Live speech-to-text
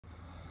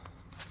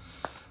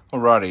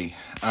Alrighty,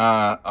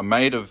 I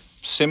made a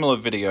similar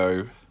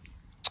video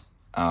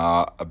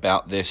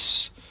about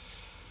this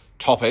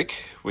topic,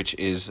 which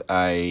is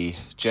a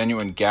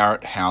genuine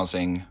Garrett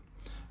housing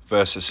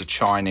versus a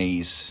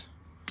Chinese.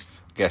 I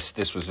guess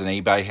this was an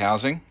eBay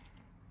housing.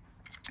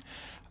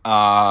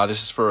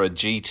 This is for a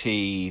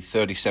GT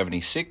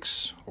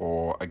 3076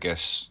 or I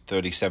guess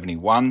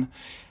 3071.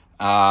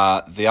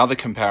 The other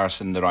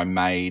comparison that I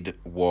made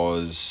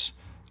was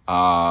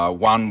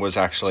one was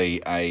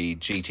actually a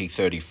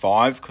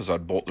GT35 because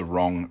I'd bought the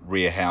wrong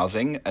rear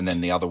housing, and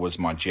then the other was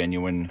my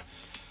genuine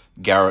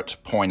Garrett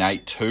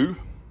 .82.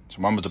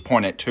 So one was a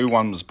 .82,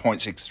 one was a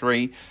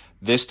 .63.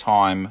 This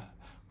time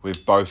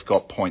we've both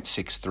got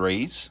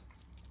 .63s.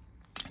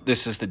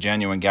 This is the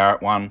genuine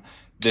Garrett one.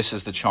 This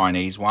is the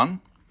Chinese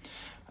one.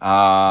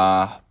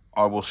 I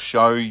will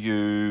show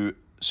you.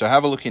 So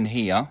have a look in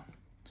here.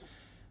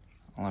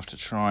 I'll have to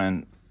try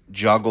and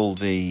juggle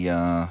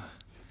the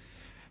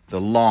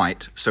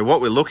light. So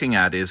what we're looking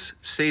at is,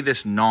 see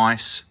this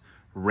nice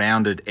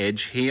rounded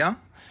edge here?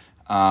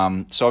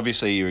 So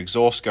obviously your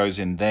exhaust goes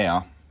in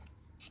there,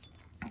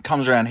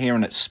 comes around here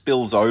and it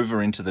spills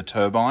over into the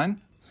turbine,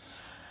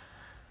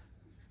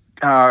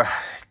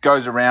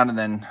 goes around and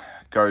then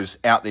goes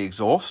out the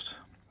exhaust.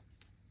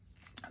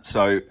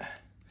 So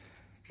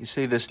you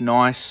see this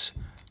nice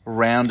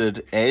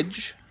rounded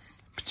edge,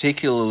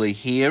 particularly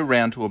here,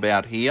 round to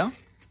about here.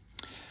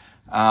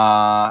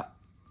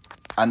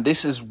 And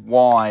this is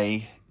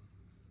why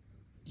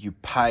you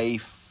pay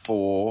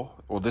for,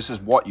 or this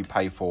is what you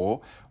pay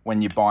for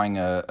when you're buying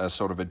a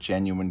sort of a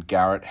genuine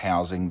Garrett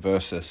housing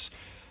versus,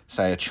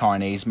 say, a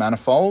Chinese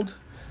manifold.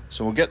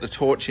 So we'll get the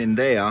torch in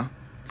there,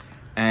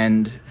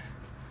 and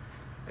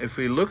if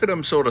we look at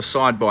them sort of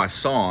side by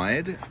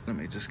side, let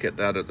me just get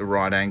that at the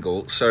right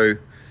angle. So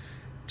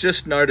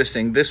just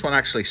noticing this one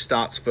actually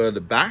starts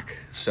further back.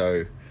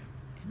 So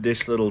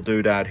this little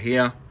doodad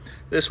here,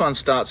 this one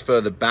starts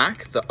further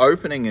back. The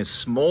opening is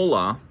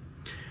smaller.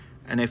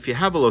 And if you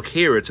have a look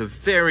here, it's a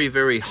very,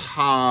 very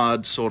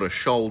hard sort of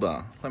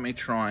shoulder. Let me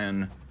try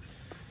and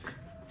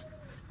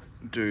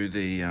do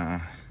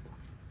the,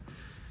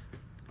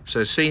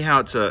 so see how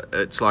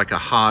it's like a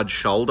hard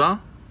shoulder?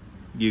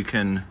 I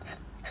can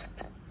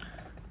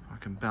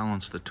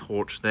balance the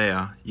torch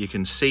there. You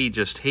can see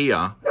just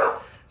here,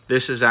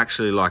 this is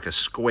actually like a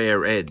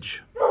square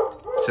edge.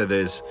 So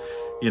there's,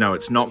 you know,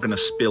 it's not going to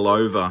spill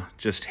over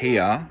just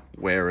here,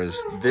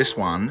 whereas this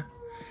one,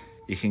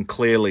 you can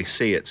clearly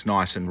see it's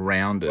nice and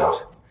rounded.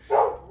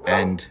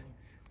 And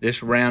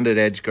this rounded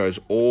edge goes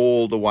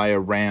all the way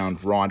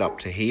around right up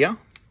to here.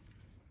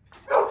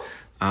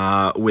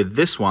 With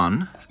this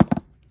one,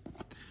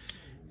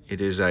 it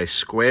is a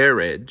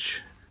square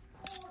edge,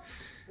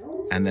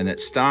 and then it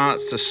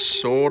starts to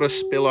sort of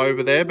spill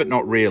over there, but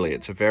not really.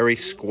 It's a very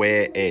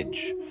square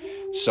edge.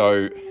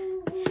 So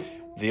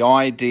the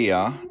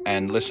idea,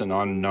 and listen,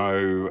 I'm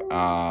no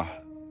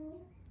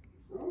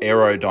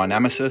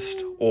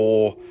aerodynamicist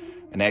or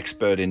an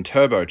expert in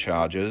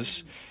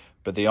turbochargers,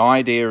 but the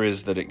idea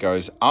is that it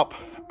goes up,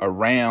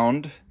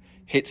 around,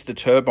 hits the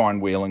turbine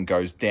wheel and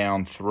goes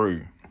down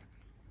through.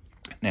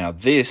 Now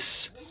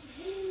this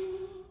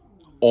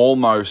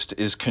almost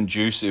is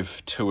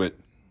conducive to it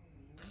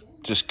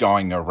just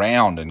going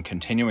around and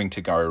continuing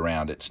to go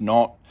around. It's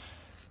not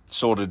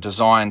sort of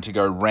designed to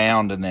go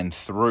round and then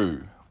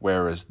through.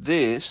 Whereas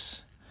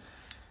this,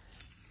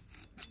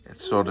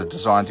 it's sort of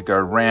designed to go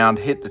round,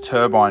 hit the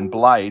turbine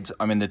blades.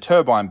 I mean, the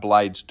turbine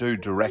blades do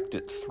direct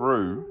it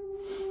through,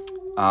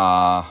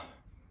 but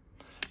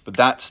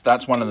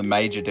that's one of the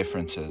major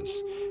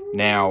differences.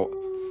 Now,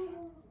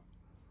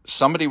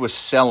 somebody was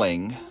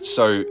selling,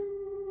 so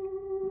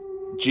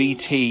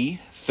GT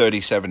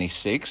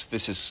 3076,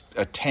 this is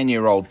a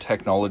 10-year-old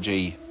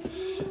technology,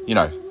 you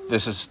know,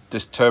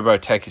 this turbo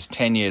tech is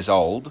 10 years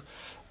old.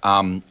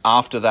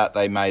 After that,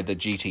 they made the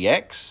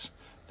GTX,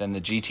 then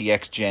the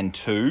GTX Gen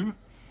 2,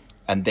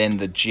 and then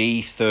the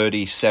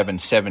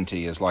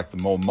G3770 is like the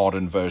more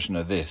modern version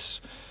of this.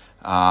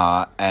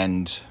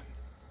 And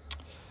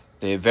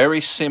they're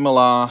very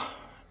similar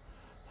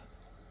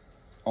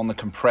on the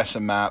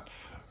compressor map,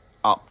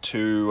 up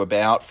to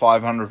about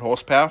 500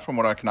 horsepower from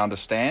what I can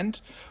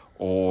understand.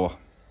 Or,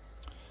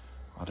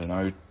 I don't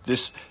know,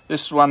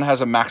 this one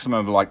has a maximum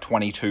of like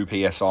 22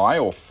 PSI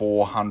or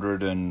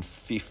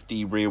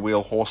 450 rear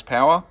wheel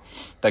horsepower.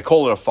 They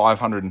call it a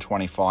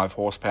 525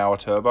 horsepower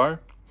turbo.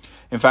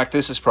 In fact,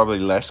 this is probably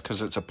less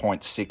because it's a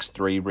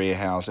 .63 rear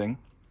housing.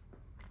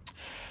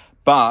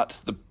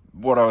 But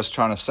what I was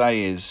trying to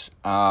say is,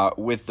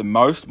 with the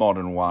most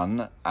modern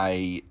one,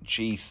 a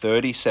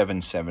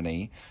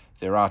G3770,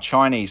 there are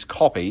Chinese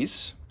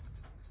copies.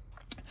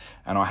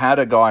 And I had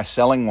a guy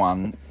selling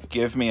one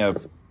give me a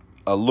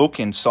look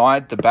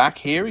inside the back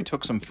here. He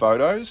took some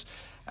photos,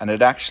 and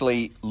it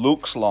actually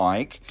looks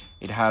like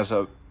it has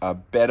a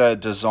better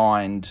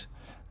designed,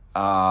 is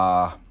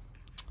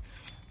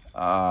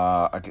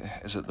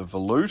it the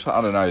volute?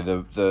 I don't know.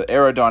 The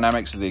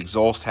aerodynamics of the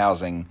exhaust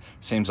housing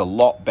seems a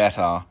lot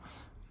better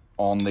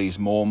on these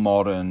more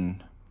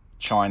modern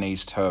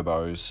Chinese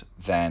turbos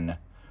than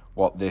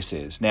what this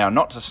is. Now,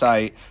 not to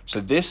say, so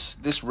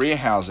this rear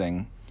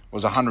housing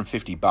was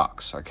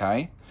 $150,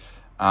 okay?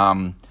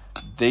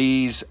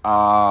 These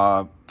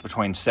are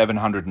between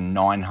 $700 and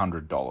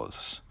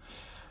 $900.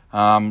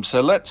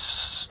 So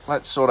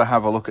let's sort of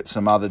have a look at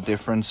some other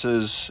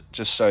differences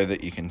just so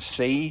that you can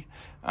see.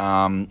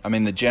 I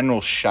mean, the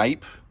general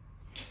shape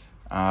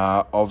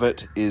of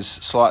it is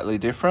slightly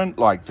different.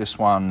 Like this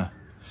one,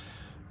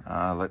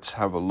 let's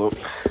have a look.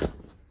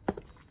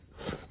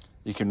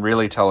 You can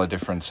really tell a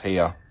difference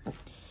here.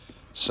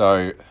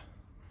 So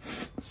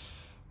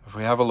if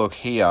we have a look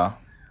here,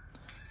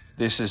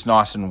 this is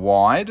nice and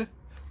wide,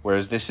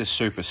 whereas this is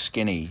super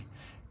skinny.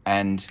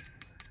 And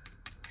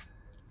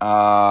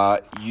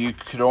you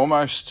could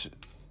almost,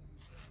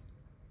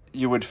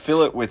 you would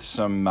fill it with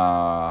some,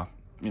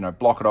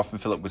 block it off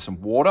and fill it with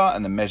some water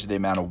and then measure the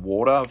amount of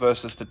water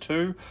versus the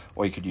two,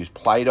 or you could use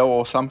Play-Doh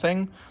or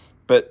something.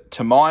 But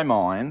to my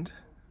mind,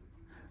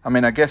 I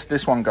mean, I guess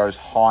this one goes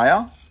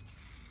higher.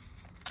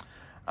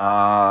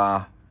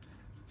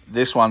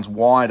 This one's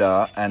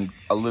wider and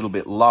a little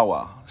bit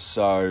lower.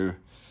 So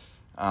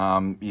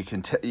you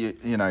can,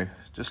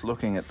 just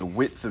looking at the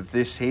width of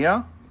this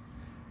here,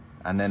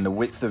 and then the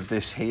width of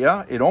this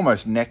here, it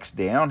almost necks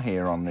down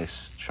here on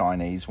this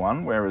Chinese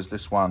one, whereas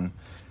this one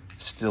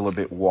is still a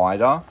bit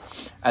wider.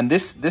 And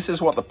this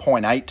is what the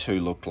 .82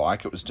 looked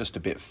like. It was just a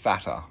bit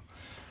fatter.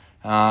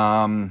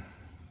 So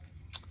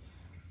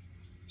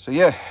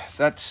yeah,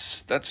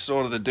 that's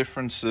sort of the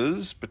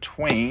differences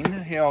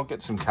between. Here, I'll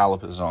get some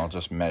calipers and I'll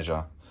just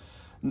measure.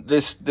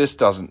 This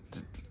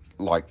doesn't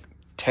like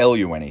tell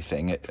you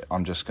anything.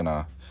 I'm just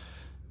gonna.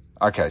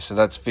 Okay, so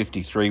that's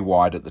 53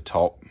 wide at the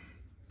top.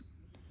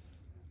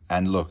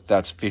 And look,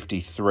 that's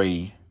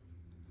 53.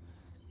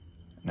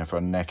 And if I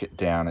neck it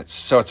down,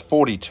 it's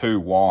 42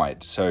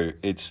 wide. So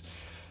it's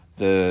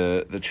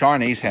the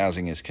Chinese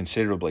housing is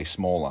considerably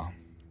smaller.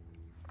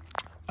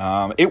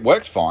 It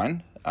worked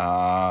fine.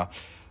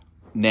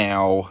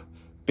 Now,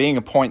 being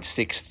a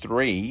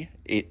 .63,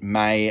 it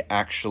may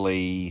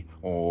actually,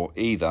 or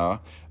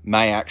either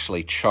may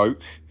actually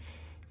choke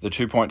the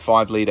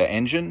 2.5 litre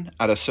engine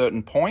at a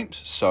certain point.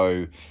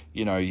 So,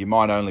 you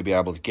might only be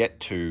able to get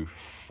to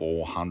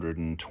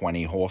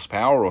 420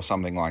 horsepower or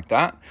something like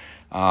that.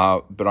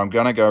 But I'm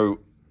going to go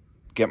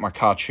get my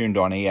car tuned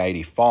on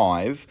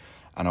E85,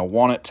 and I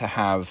want it to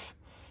have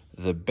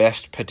the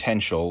best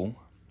potential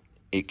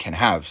it can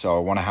have. So I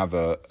want to have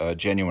a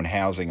genuine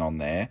housing on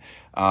there.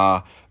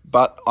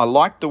 But I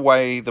like the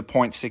way the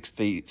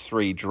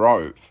 .63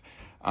 drove.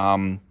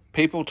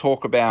 People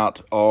talk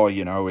about,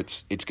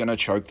 it's going to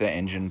choke the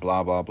engine,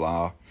 blah, blah,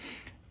 blah.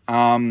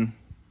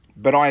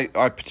 But I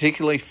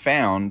particularly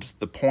found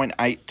the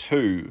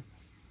 .82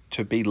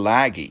 to be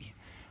laggy.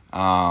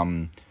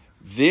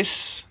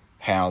 This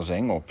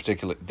housing, or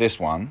particularly this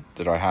one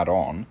that I had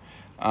on,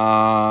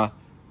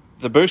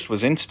 the boost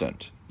was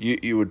instant.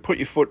 You would put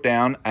your foot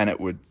down and it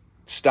would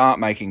start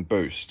making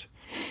boost.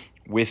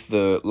 With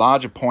the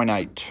larger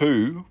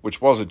 .82,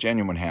 which was a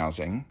genuine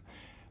housing,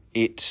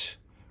 it'd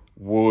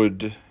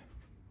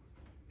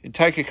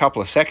take a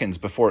couple of seconds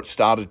before it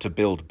started to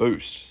build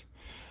boost.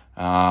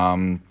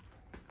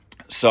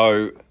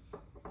 So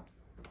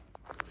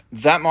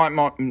that might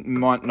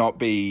not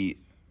be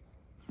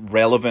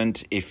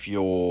relevant if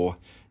you're,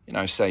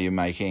 say you're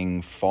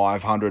making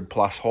 500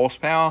 plus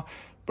horsepower,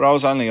 but I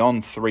was only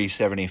on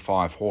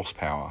 375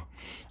 horsepower.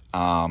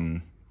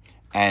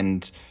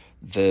 And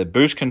the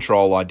boost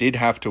control I did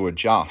have to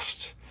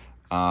adjust.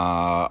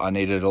 I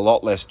needed a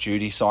lot less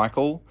duty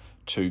cycle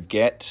to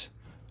get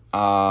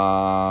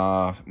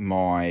my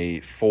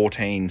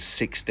 14,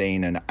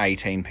 16, and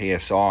 18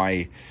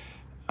 PSI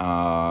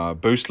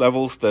boost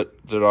levels that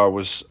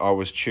I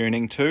was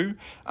tuning to,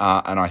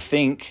 and I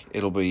think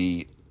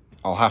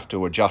I'll have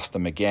to adjust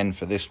them again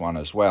for this one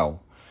as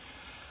well.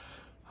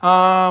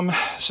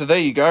 So there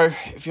you go.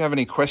 If you have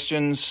any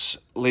questions,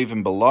 leave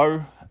them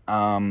below.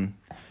 Found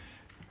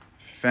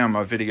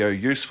my video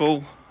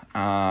useful,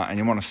 and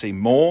you want to see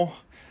more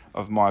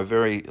of my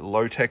very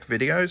low-tech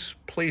videos,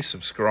 please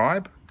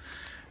subscribe.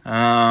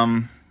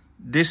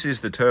 This is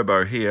the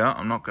turbo here.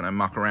 I'm not going to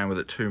muck around with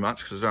it too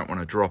much because I don't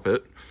want to drop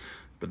it.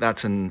 But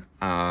that's a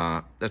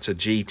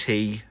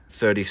GT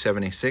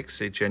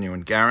 3076, a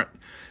genuine Garrett.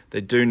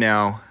 They do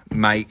now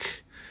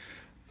make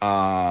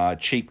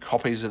cheap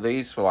copies of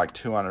these for like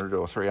 $200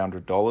 or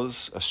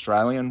 $300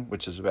 Australian,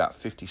 which is about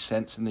 50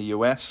 cents in the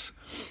US.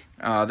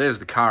 There's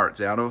the car it's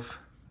out of,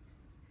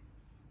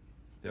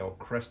 the old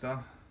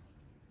Cresta.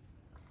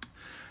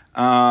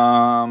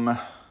 But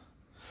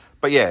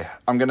yeah,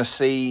 I'm going to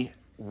see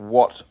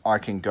what I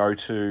can go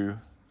to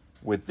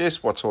with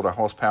this, what sort of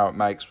horsepower it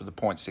makes with the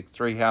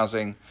 .63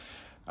 housing.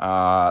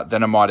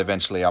 Then I might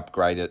eventually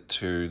upgrade it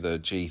to the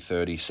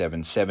G30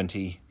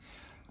 770.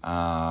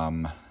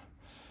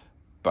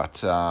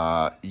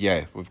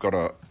 Yeah, we've got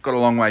a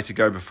long way to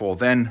go before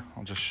then.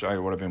 I'll just show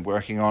you what I've been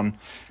working on.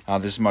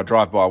 This is my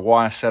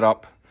drive-by-wire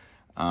setup.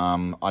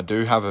 I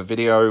do have a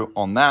video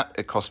on that.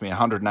 It cost me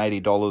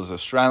 $180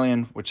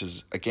 Australian, which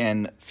is,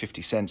 again,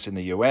 50 cents in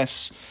the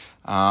US.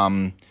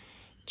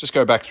 just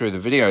go back through the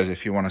videos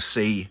if you want to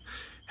see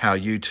how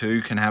you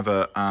too can have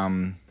a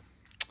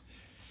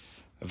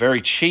very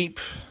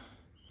cheap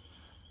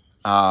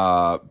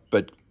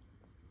but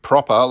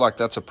proper, like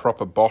that's a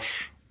proper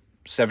Bosch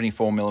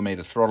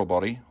 74mm throttle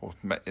body, or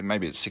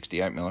maybe it's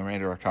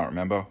 68mm, I can't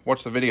remember.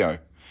 Watch the video.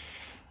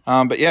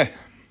 But yeah,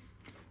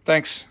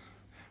 thanks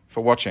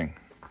for watching.